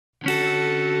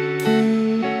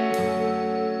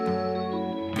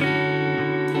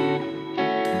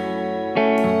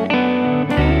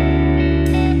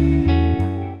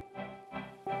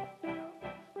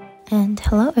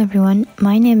everyone,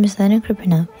 my name is Lena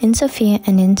KrupinA. In Sofia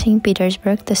and in St.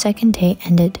 Petersburg, the second day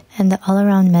ended, and the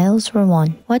all-around medals were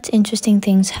won. What interesting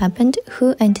things happened,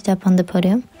 who ended up on the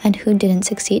podium, and who didn't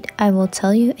succeed, I will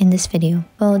tell you in this video.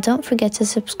 Well, don't forget to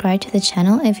subscribe to the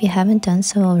channel if you haven't done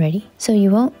so already, so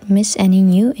you won't miss any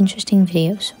new interesting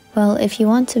videos. Well, if you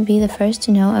want to be the first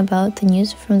to know about the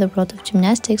news from the world of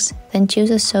gymnastics, then choose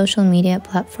a social media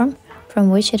platform from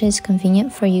which it is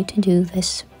convenient for you to do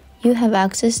this. You have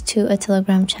access to a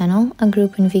Telegram channel, a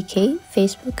group in VK,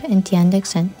 Facebook, and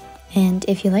Yandex. And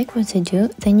if you like what I do,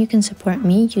 then you can support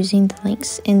me using the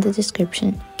links in the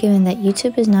description. Given that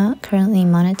YouTube is not currently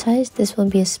monetized, this will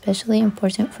be especially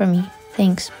important for me.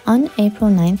 Thanks. On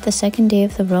April 9th, the second day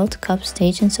of the World Cup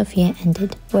stage in Sofia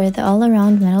ended, where the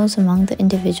all-around medals among the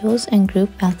individuals and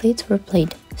group athletes were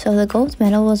played. So the gold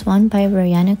medal was won by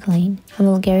Boryana Kalein, a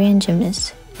Bulgarian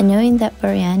gymnast. And knowing that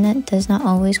Boryana does not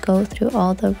always go through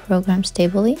all the programs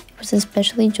stably, it was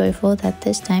especially joyful that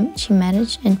this time she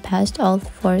managed and passed all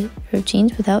 4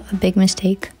 routines without a big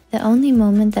mistake. The only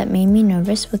moment that made me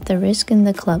nervous was the risk in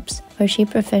the clubs, where she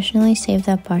professionally saved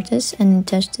apartes and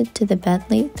adjusted to the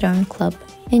badly thrown club.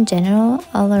 In general,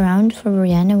 all around for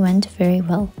Boryana went very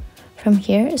well. From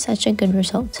here, such a good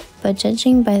result, but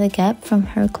judging by the gap from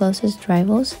her closest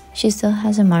rivals, she still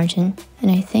has a margin,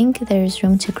 and I think there is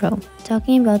room to grow.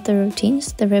 Talking about the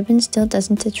routines, the ribbon still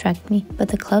doesn't attract me, but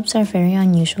the clubs are very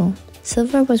unusual.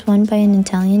 Silver was won by an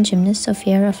Italian gymnast,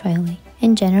 Sofia Raffaeli.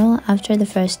 In general, after the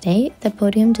first day, the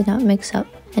podium did not mix up,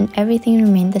 and everything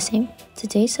remained the same.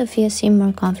 Today, Sofia seemed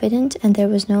more confident, and there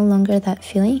was no longer that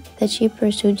feeling that she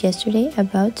pursued yesterday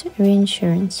about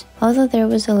reinsurance. Although there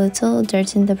was a little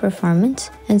dirt in the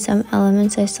performance, and some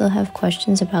elements I still have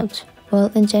questions about. Well,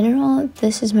 in general,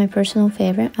 this is my personal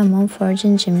favorite among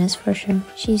foreign gymnasts for sure.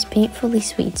 She's painfully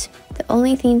sweet. The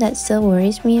only thing that still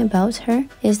worries me about her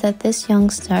is that this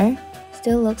young star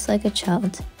still looks like a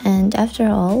child, and after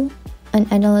all, an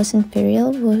adolescent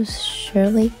period will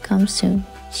surely come soon.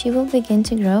 She will begin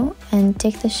to grow and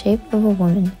take the shape of a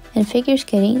woman. In figure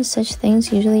skating, such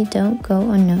things usually don't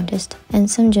go unnoticed,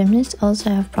 and some gymnasts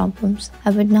also have problems. I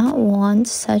would not want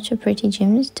such a pretty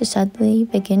gymnast to suddenly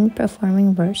begin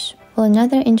performing worse. Well,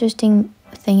 another interesting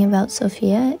thing about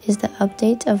Sofia is the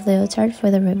update of leotard for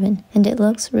the ribbon, and it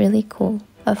looks really cool.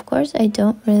 Of course, I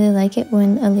don't really like it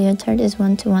when a leotard is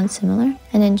one-to-one similar,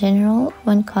 and in general,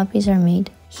 when copies are made.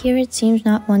 Here it seems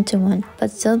not one-to-one,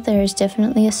 but still there is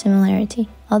definitely a similarity.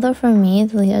 Although for me,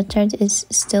 the leotard is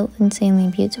still insanely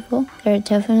beautiful, there are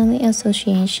definitely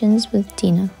associations with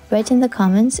Dina. Write in the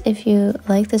comments if you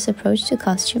like this approach to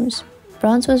costumes.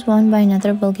 Bronze was won by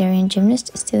another Bulgarian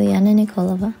gymnast, Stilyana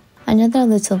Nikolov. Another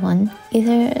little one.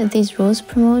 Either these rules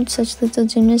promote such little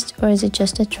gymnasts or is it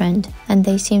just a trend, and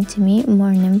they seem to me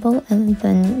more nimble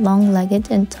than long-legged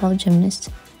and tall gymnasts.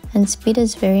 And speed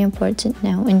is very important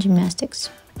now in gymnastics.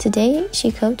 Today,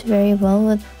 she coped very well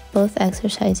with both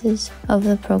exercises of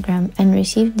the program and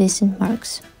received decent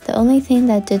marks. The only thing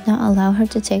that did not allow her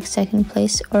to take second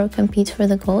place or compete for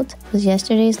the gold was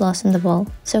yesterday's loss in the ball.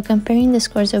 So comparing the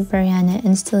scores of Boryana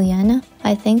and Stilyana,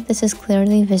 I think this is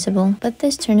clearly visible. But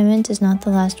this tournament is not the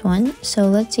last one, so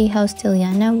let's see how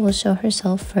Stilyana will show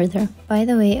herself further. By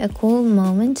the way, a cool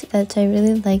moment that I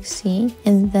really like seeing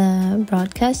in the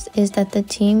broadcast is that the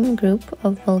team group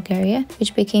of Bulgaria,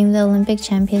 which became the Olympic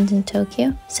champions in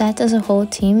Tokyo, sat as a whole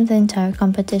team the entire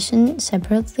competition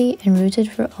separately and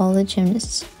rooted for all the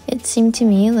gymnasts. It seemed to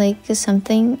me like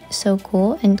something so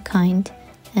cool and kind,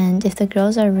 and if the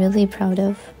girls are really proud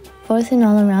of. Fourth in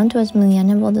all around was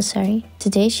Milena Baldassari.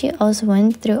 Today she also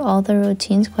went through all the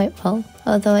routines quite well,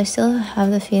 although I still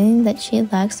have the feeling that she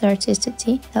lacks the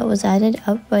artistry that was added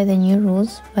up by the new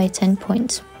rules by 10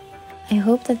 points. I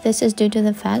hope that this is due to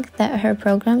the fact that her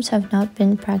programs have not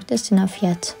been practiced enough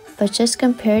yet. But just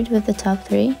compared with the top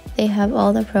 3, they have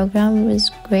all the program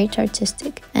with great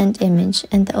artistic and image,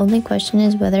 and the only question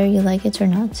is whether you like it or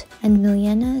not. And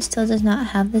Milena still does not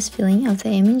have this feeling of the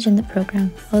image in the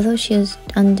program, although she is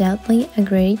undoubtedly a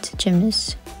great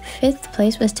gymnast. 5th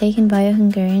place was taken by a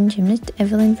Hungarian gymnast,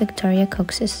 Evelyn Victoria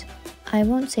Coxis. I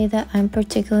won't say that I'm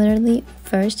particularly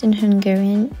versed in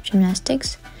Hungarian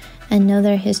gymnastics and know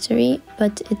their history,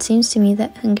 but it seems to me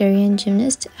that Hungarian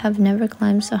gymnasts have never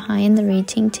climbed so high in the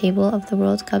rating table of the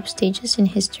World Cup stages in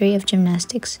history of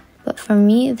gymnastics. But for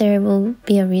me, there will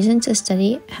be a reason to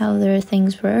study how their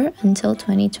things were until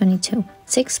 2022.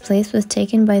 6th place was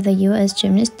taken by the US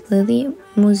gymnast Lily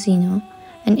Muzzino,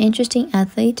 an interesting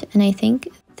athlete, and I think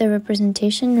the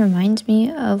representation reminds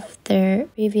me of their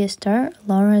previous star,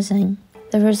 Laura Zhang.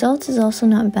 The result is also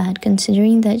not bad,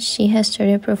 considering that she has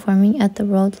started performing at the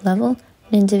world level,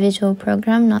 an individual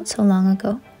program not so long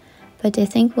ago. but I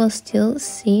think we'll still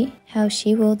see how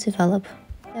she will develop.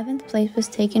 7th place was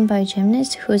taken by a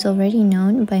gymnast who is already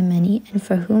known by many and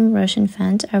for whom Russian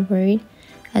fans are worried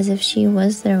as if she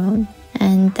was their own.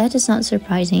 And that is not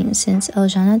surprising since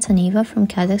Elzhana Taneva from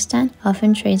Kazakhstan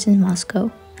often trains in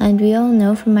Moscow. And we all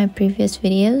know from my previous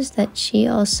videos that she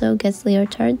also gets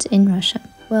leotards in Russia.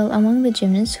 Well, among the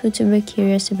gymnasts who to be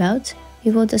curious about,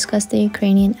 we will discuss the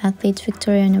Ukrainian athlete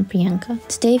Victoria Onopirienko.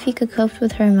 Today Vika coped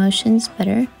with her emotions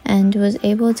better and was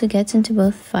able to get into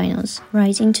both finals,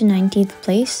 rising to 19th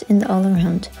place in the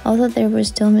all-around. Although there were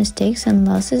still mistakes and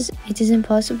losses, it is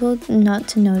impossible not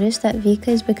to notice that Vika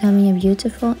is becoming a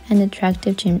beautiful and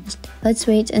attractive gymnast. Let's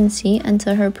wait and see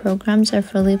until her programs are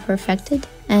fully perfected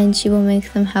and she will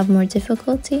make them have more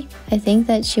difficulty. I think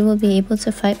that she will be able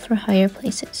to fight for higher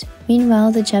places.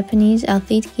 Meanwhile, the Japanese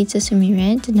athlete Kita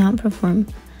Sumire did not perform.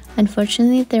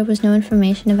 Unfortunately, there was no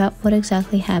information about what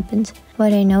exactly happened.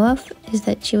 What I know of is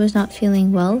that she was not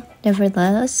feeling well.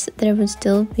 Nevertheless, there would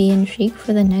still be intrigue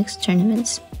for the next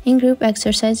tournaments. In group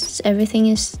exercises, everything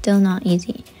is still not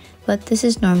easy, but this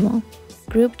is normal.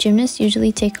 Group gymnasts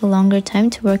usually take a longer time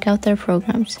to work out their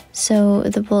programs, so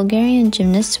the Bulgarian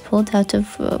gymnasts pulled out of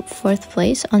 4th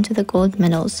place onto the gold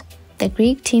medals. The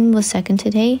Greek team was second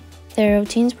today. Their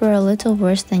routines were a little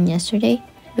worse than yesterday.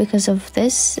 Because of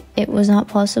this, it was not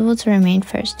possible to remain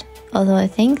first, although I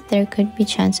think there could be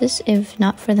chances if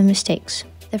not for the mistakes.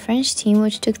 The French team,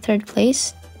 which took 3rd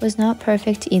place, was not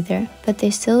perfect either, but they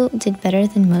still did better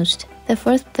than most. The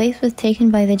 4th place was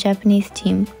taken by the Japanese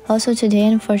team. Also today,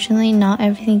 unfortunately, not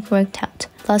everything worked out.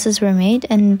 Losses were made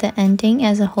and the ending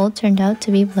as a whole turned out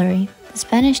to be blurry. The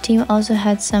Spanish team also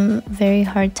had some very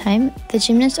hard time. The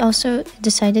gymnasts also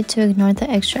decided to ignore the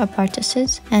extra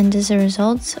apparatuses and as a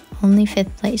result, only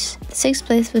 5th place. The 6th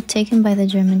place was taken by the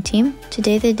German team.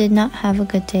 Today they did not have a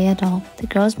good day at all. The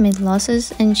girls made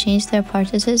losses and changed their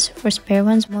apparatuses for spare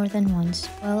ones more than once.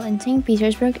 While in St.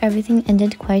 Petersburg, everything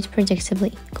ended quite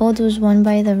predictably. Gold was won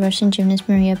by the Russian gymnast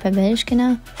Maria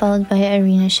Pavelishkina, followed by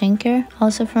Irina Schenker,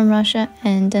 also from Russia,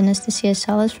 and Anastasia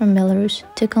Salas from Belarus,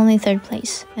 took only 3rd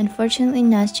place. Unfortunately,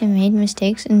 Nastya made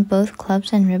mistakes in both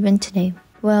clubs and ribbon today.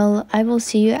 Well, I will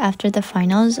see you after the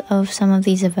finals of some of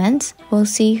these events. We'll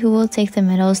see who will take the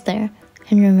medals there.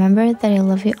 And remember that I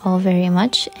love you all very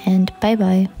much, and bye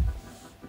bye.